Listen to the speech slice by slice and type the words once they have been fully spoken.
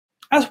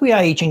As we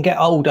age and get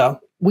older,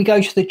 we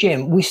go to the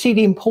gym, we see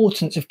the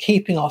importance of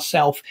keeping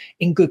ourselves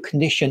in good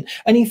condition.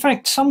 And in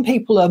fact, some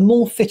people are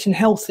more fit and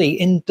healthy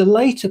in the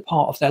later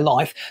part of their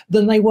life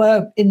than they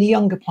were in the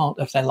younger part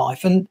of their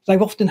life. And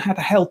they've often had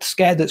a health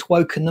scare that's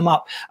woken them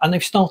up, and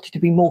they've started to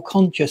be more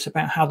conscious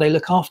about how they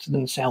look after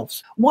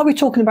themselves. Why are we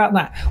talking about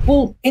that?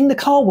 Well, in the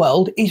car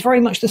world, it's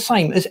very much the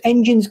same. As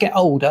engines get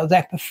older,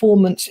 their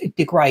performance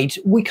degrades.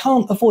 We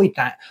can't avoid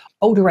that.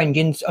 Older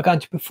engines are going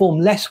to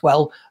perform less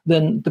well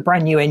than the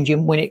brand new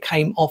engine when it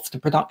came off the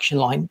production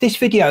line. This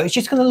video is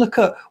just going to look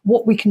at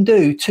what we can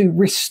do to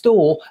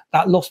restore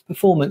that lost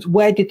performance.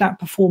 Where did that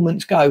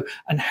performance go,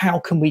 and how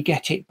can we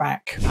get it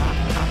back?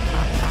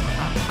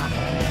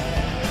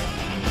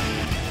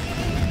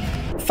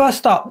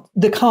 First up,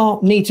 the car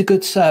needs a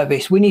good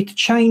service. We need to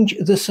change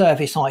the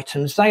service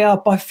items. They are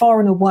by far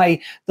and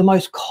away the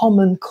most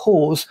common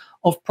cause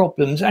of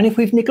problems. And if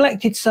we've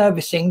neglected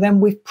servicing, then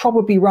we've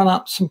probably run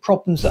up some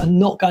problems that are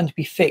not going to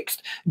be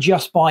fixed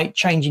just by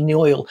changing the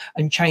oil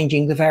and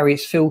changing the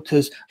various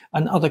filters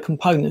and other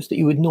components that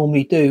you would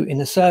normally do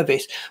in a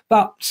service.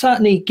 But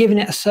certainly giving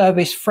it a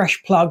service,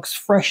 fresh plugs,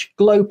 fresh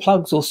glow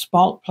plugs or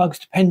spark plugs,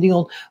 depending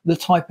on the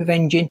type of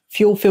engine,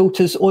 fuel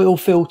filters, oil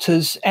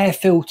filters, air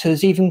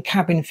filters, even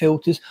cabin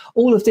filters,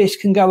 all of this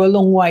can go a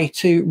long way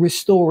to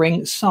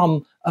restoring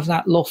some of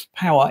that lost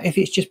power if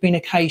it's just been a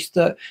case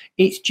that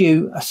it's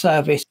due a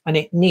service and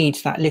it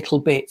needs that little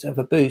bit of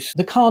a boost.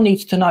 The car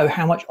needs to know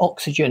how much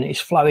oxygen is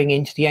flowing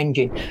into the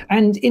engine,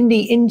 and in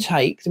the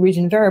intake there is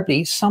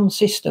invariably some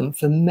system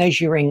for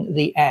measuring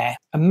the air,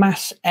 a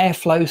mass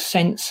airflow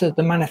sensor,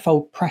 the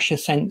manifold pressure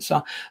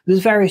sensor.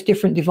 There's various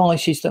different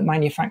devices that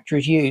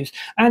manufacturers use,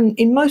 and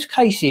in most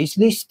cases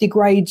this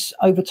degrades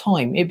over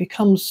time. It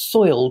becomes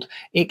soiled,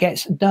 it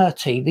gets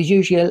dirty. There's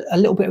usually a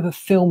little bit of a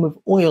film of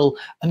oil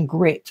and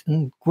grit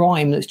and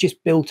grime that's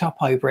just built up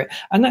over it,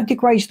 and that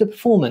degrades the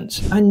performance.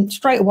 And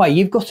straight away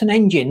you've got an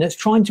engine that's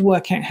trying to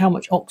work out how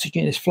much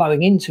oxygen is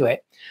flowing into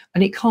it,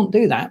 and it can't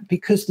do that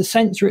because the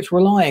sensor it's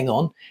relying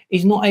on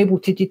is not able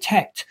to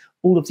detect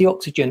all of the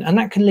oxygen, and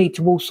that can lead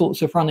to all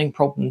sorts of running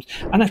problems.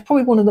 And that's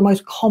probably one of the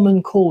most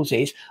common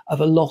causes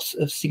of a loss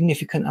of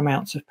significant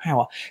amounts of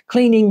power.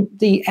 Cleaning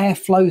the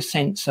airflow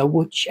sensor,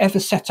 whichever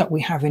setup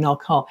we have in our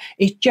car,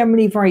 is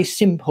generally very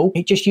simple.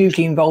 It just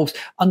usually involves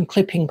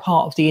unclipping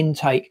part of the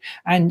intake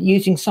and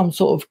using some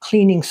sort of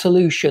cleaning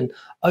solution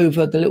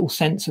over the little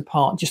sensor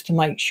part just to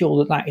make sure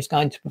that that is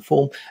going to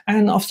perform.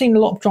 And I've seen a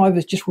lot of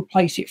drivers just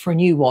replace it for a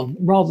new one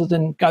rather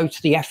than go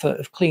to the effort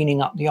of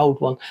cleaning up the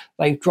old one.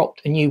 They've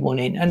dropped a new one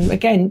in, and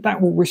again that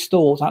will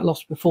restore that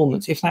lost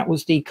performance if that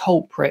was the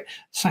culprit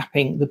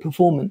sapping the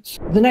performance.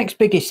 The next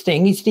biggest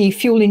thing is the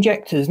fuel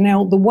injectors.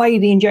 Now, the way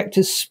the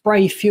injectors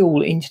spray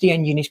fuel into the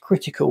engine is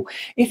critical.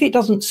 If it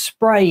doesn't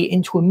spray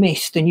into a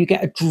mist and you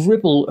get a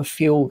dribble of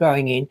fuel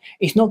going in,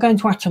 it's not going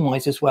to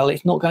atomize as well,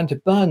 it's not going to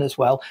burn as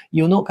well,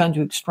 you're not going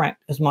to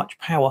extract as much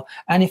power,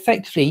 and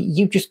effectively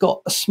you've just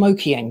got a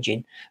smoky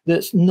engine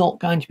that's not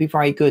going to be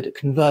very good at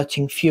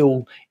converting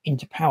fuel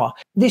into power.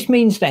 This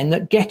means then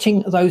that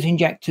getting those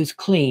injectors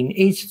clean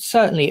is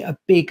certainly a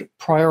big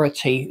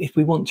priority if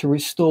we want to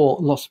restore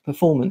lost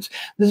performance.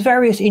 There's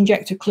various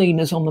injector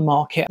cleaners on the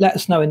market. Let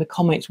us know in the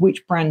comments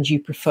which brands you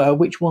prefer,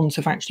 which ones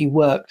have actually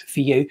worked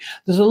for you.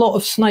 There's a lot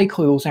of snake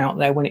oils out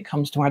there when it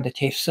comes to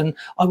additives, and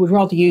I would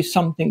rather use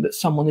something that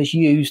someone has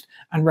used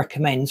and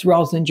recommends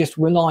rather than just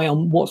rely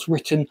on what's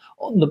written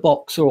on the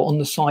box or on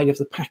the side of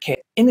the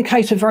packet. In the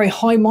case of very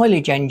high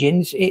mileage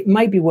engines, it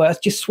may be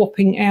worth just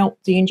swapping out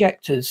the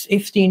injectors.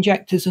 If the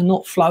injectors are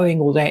not flowing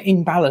or they're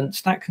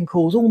imbalanced, that can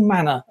cause all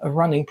manner of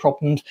running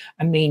problems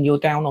and mean you're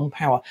down on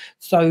power.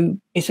 So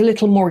it's a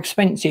little more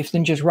expensive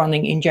than just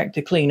running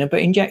injector cleaner,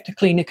 but injector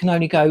cleaner can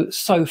only go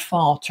so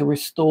far to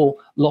restore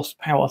lost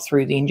power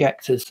through the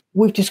injectors.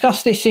 We've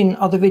discussed this in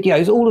other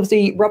videos. All of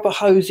the rubber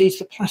hoses,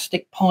 the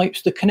plastic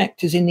pipes, the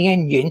connectors in the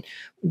engine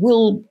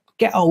will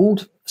get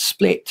old,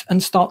 split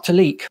and start to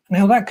leak.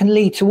 Now that can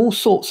lead to all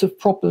sorts of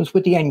problems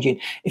with the engine.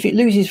 If it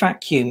loses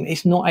vacuum,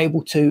 it's not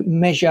able to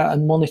measure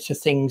and monitor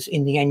things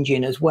in the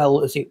engine as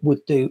well as it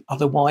would do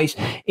otherwise.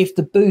 If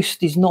the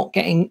boost is not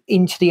getting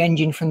into the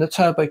engine from the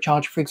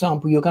turbocharger, for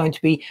example, you're going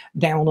to be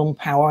down on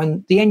power,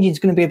 and the engine's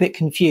going to be a bit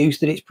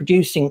confused that it's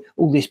producing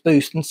all this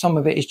boost and some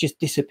of it is just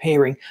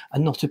disappearing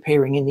and not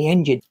appearing in the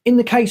engine. In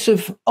the case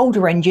of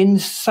older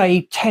engines,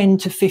 say 10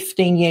 to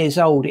 15 years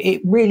old,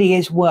 it really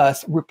is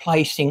worth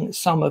replacing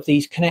some of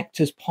these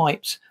connectors,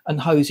 pipes and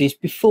hoses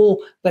before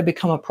they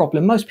become a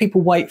problem. Most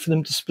people wait for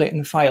them to split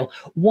and fail.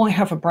 Why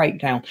have a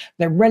breakdown?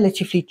 They're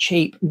relatively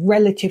cheap,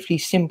 relatively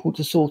simple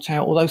to sort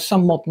out, although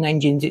some modern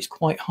engines it's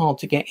quite hard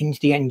to get into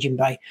the engine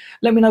bay.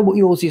 Let me know what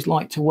yours is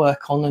like to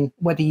work on and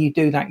whether you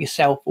do that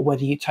yourself or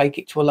whether you take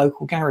it to a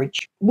local garage.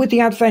 With the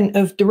advent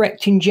of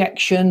direct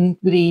injection,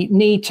 the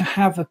need to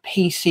have a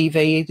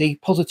PCV, the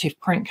positive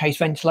crankcase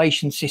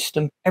ventilation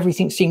system,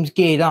 everything seems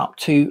geared up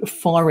to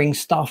firing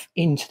stuff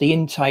into the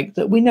intake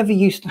that we never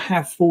used to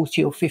have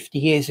 40 or 50 50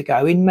 years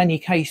ago, in many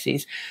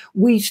cases,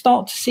 we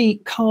start to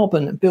see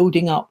carbon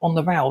building up on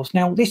the valves.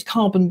 Now, this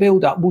carbon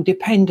buildup will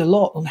depend a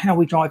lot on how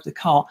we drive the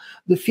car,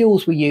 the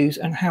fuels we use,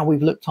 and how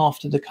we've looked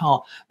after the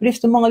car. But if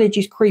the mileage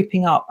is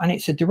creeping up and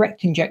it's a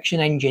direct injection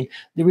engine,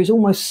 there is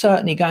almost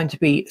certainly going to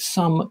be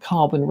some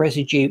carbon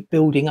residue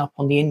building up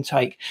on the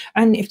intake.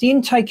 And if the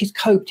intake is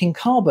coated in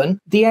carbon,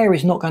 the air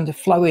is not going to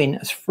flow in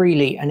as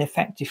freely and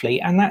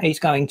effectively, and that is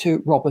going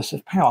to rob us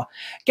of power.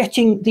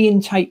 Getting the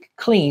intake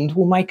cleaned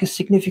will make a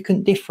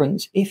significant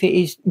difference if it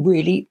is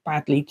really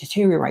badly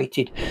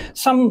deteriorated.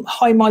 Some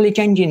high mileage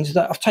engines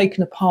that I've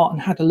taken apart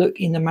and had a look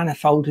in the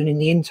manifold and in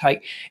the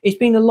intake, it's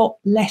been a lot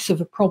less of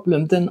a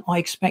problem than I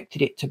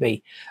expected it to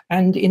be.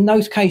 And in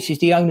those cases,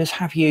 the owners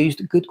have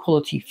used good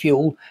quality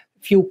fuel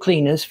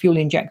cleaners, fuel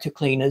injector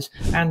cleaners,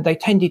 and they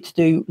tended to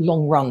do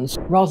long runs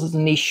rather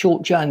than these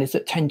short journeys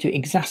that tend to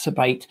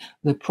exacerbate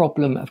the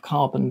problem of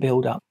carbon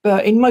buildup.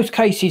 But in most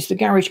cases, the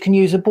garage can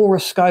use a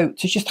borescope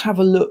to just have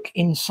a look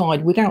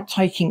inside without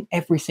taking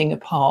everything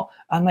apart,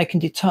 and they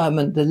can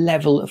determine the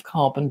level of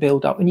carbon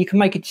buildup, and you can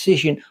make a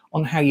decision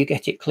on how you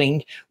get it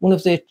cleaned. One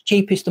of the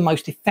cheapest and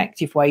most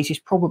effective ways is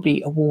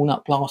probably a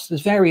walnut blast.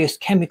 There's various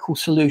chemical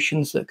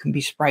solutions that can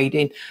be sprayed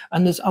in,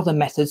 and there's other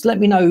methods. Let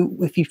me know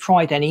if you've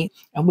tried any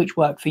and which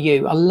work for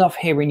you. I love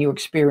hearing your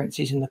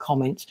experiences in the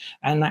comments,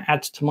 and that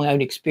adds to my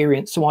own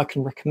experience so I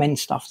can recommend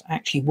stuff that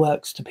actually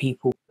works to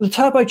people. The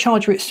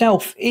turbocharger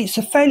itself, it's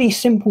a fairly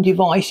simple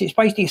device. It's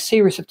basically a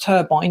series of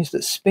turbines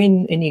that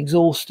spin in the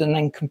exhaust and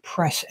then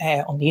compress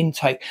air on the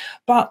intake,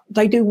 but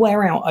they do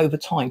wear out over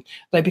time.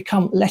 They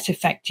become less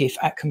effective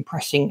at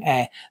compressing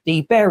air.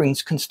 The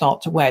bearings can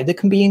start to wear. There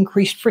can be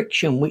increased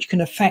friction, which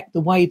can affect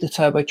the way the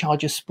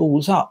turbocharger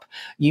spools up.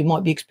 You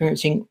might be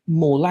experiencing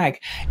more lag.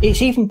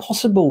 It's even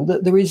possible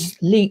that there is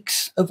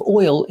leaks of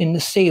oil in the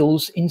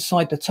seals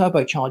inside the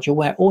turbocharger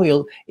where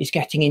oil is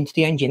getting into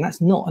the engine. That's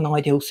not an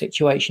ideal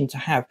situation to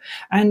have.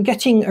 And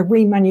getting a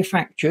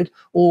remanufactured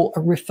or a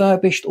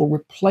refurbished or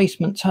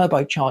replacement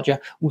turbocharger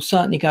will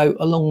certainly go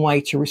a long way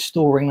to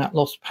restoring that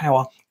lost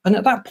power. And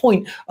at that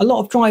point, a lot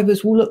of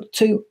drivers will look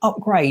to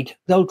upgrade.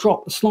 They'll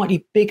drop a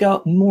slightly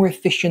bigger, more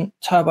efficient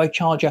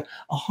turbocharger,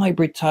 a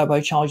hybrid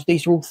turbocharger.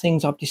 These are all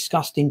things I've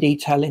discussed in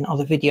detail in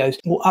other videos.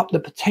 Will up the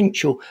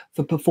potential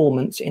for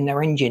performance in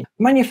their engine.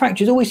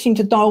 Manufacturers always seem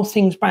to dial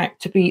things back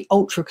to be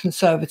ultra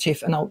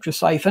conservative and ultra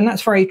safe. And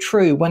that's very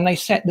true when they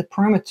set the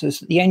parameters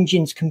that the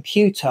engine's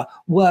computer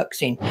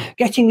works in.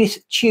 Getting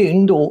this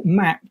tuned or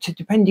mapped,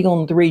 depending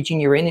on the region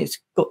you're in, it's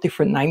got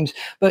different names,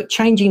 but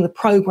changing the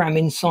program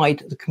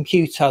inside the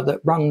computer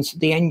that runs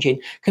the engine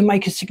can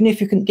make a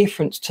significant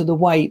difference to the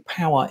way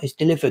power is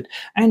delivered.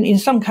 And in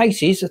some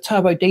cases, a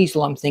turbo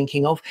diesel I'm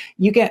thinking of,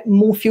 you get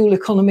more fuel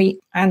economy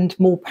and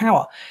more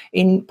power.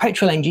 In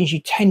petrol engines, you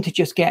tend to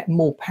just get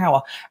more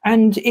power,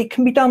 and it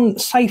can be done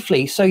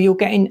safely, so you're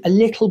getting a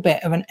little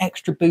bit of an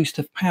extra boost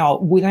of power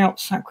without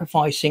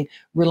sacrificing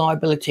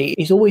reliability.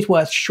 It's always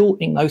worth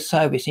shortening those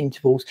service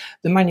intervals.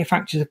 The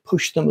manufacturers have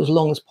pushed them as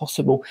long as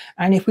possible,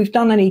 and if we've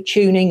done any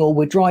tuning or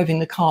we're driving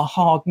the car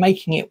hard,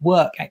 making it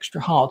work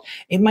extra hard,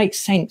 it makes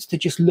sense to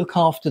just look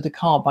after the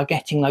car by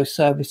getting those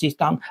services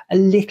done a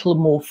little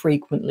more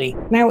frequently.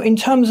 Now, in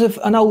terms of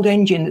an old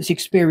engine that's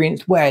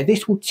experienced wear,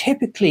 this will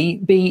typically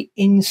be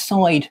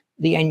inside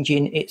the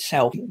engine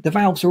itself. The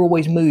valves are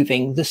always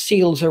moving. The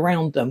seals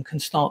around them can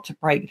start to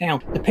break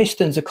down. The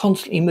pistons are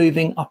constantly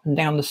moving up and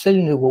down the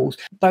cylinder walls.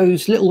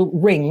 Those little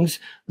rings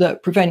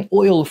that prevent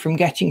oil from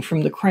getting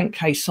from the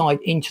crankcase side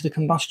into the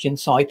combustion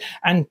side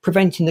and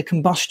preventing the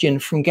combustion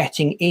from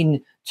getting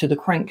in to the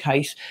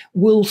crankcase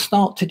will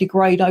start to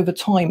degrade over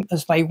time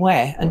as they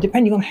wear. And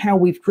depending on how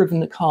we've driven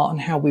the car and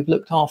how we've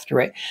looked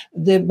after it,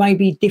 there may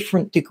be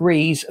different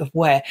degrees of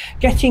wear.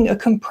 Getting a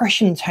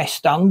compression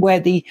test done where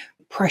the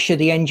pressure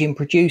the engine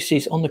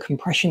produces on the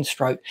compression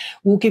stroke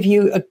will give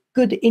you a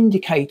good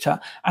indicator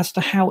as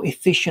to how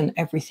efficient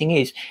everything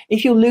is.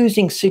 If you're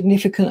losing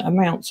significant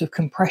amounts of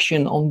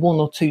compression on one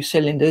or two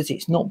cylinders,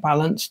 it's not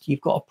balanced,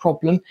 you've got a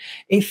problem.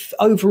 If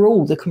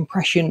overall the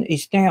compression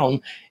is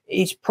down,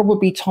 it's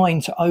probably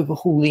time to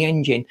overhaul the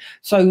engine.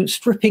 So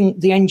stripping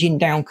the engine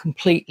down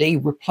completely,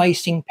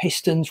 replacing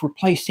pistons,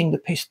 replacing the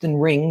piston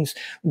rings,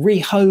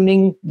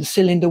 rehoning the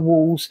cylinder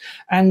walls,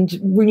 and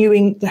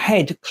renewing the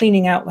head,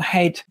 cleaning out the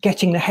head,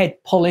 getting the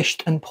head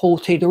polished and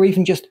ported, or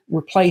even just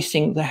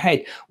replacing the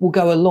head will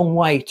go a long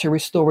way to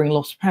restoring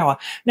lost power.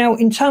 Now,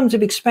 in terms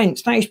of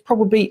expense, that is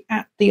probably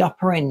at the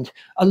upper end.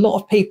 A lot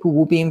of people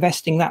will be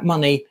investing that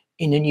money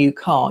in a new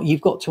car.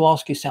 You've got to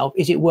ask yourself,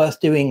 is it worth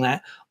doing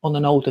that on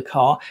an older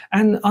car?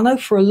 And I know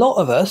for a lot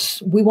of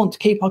us, we want to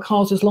keep our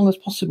cars as long as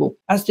possible.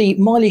 As the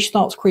mileage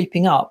starts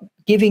creeping up,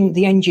 giving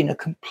the engine a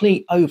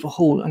complete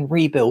overhaul and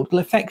rebuild will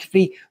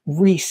effectively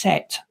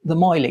reset the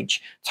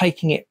mileage,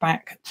 taking it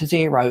back to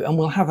zero, and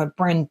we'll have a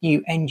brand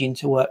new engine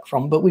to work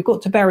from. But we've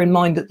got to bear in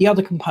mind that the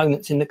other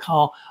components in the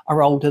car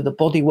are older. The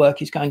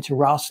bodywork is going to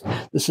rust,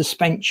 the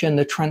suspension,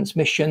 the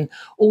transmission,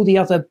 all the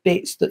other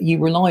bits that you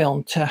rely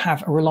on to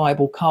have a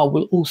reliable car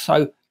will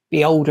also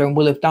be older and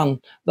will have done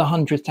the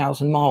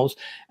 100,000 miles.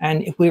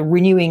 And if we're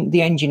renewing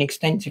the engine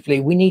extensively,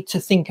 we need to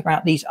think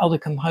about these other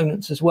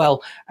components as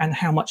well and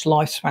how much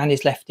lifespan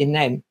is left in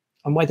them,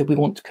 and whether we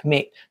want to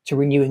commit to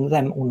renewing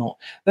them or not.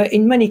 But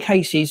in many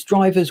cases,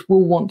 drivers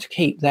will want to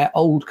keep their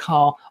old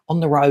car on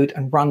the road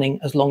and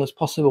running as long as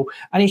possible.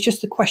 And it's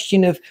just a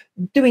question of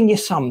doing your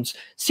sums,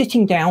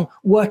 sitting down,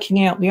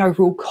 working out the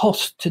overall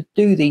cost to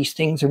do these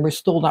things and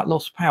restore that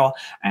lost power,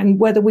 and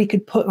whether we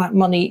could put that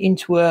money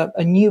into a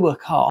newer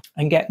car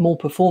and get more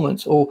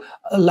performance, or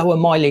a lower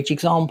mileage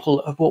example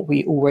of what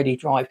we already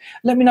drive.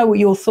 Let me know what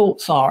your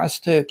thoughts are as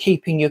to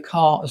keeping your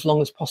car as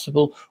long as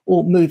possible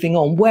or moving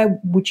on. Where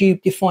would you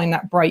define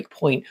that break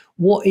point?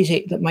 What is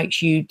it that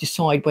makes you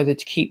decide whether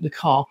to keep the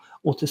car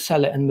or to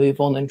sell it and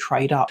move on and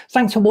trade up?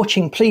 Thanks for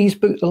watching. Please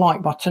boot the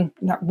like button.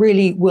 That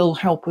really will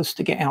help us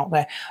to get out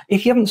there.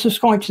 If you haven't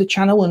subscribed to the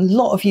channel, and a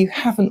lot of you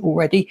haven't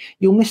already,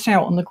 you'll miss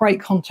out on the great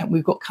content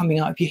we've got coming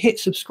up. If you hit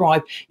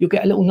subscribe, you'll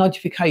get a little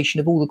notification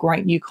of all the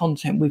great new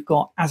content we've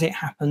got as it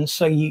happens,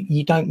 so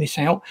you don't miss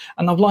out.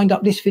 And I've lined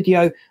up this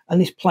video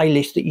and this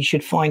playlist that you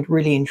should find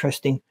really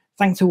interesting.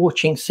 Thanks for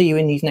watching. See you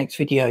in these next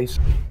videos.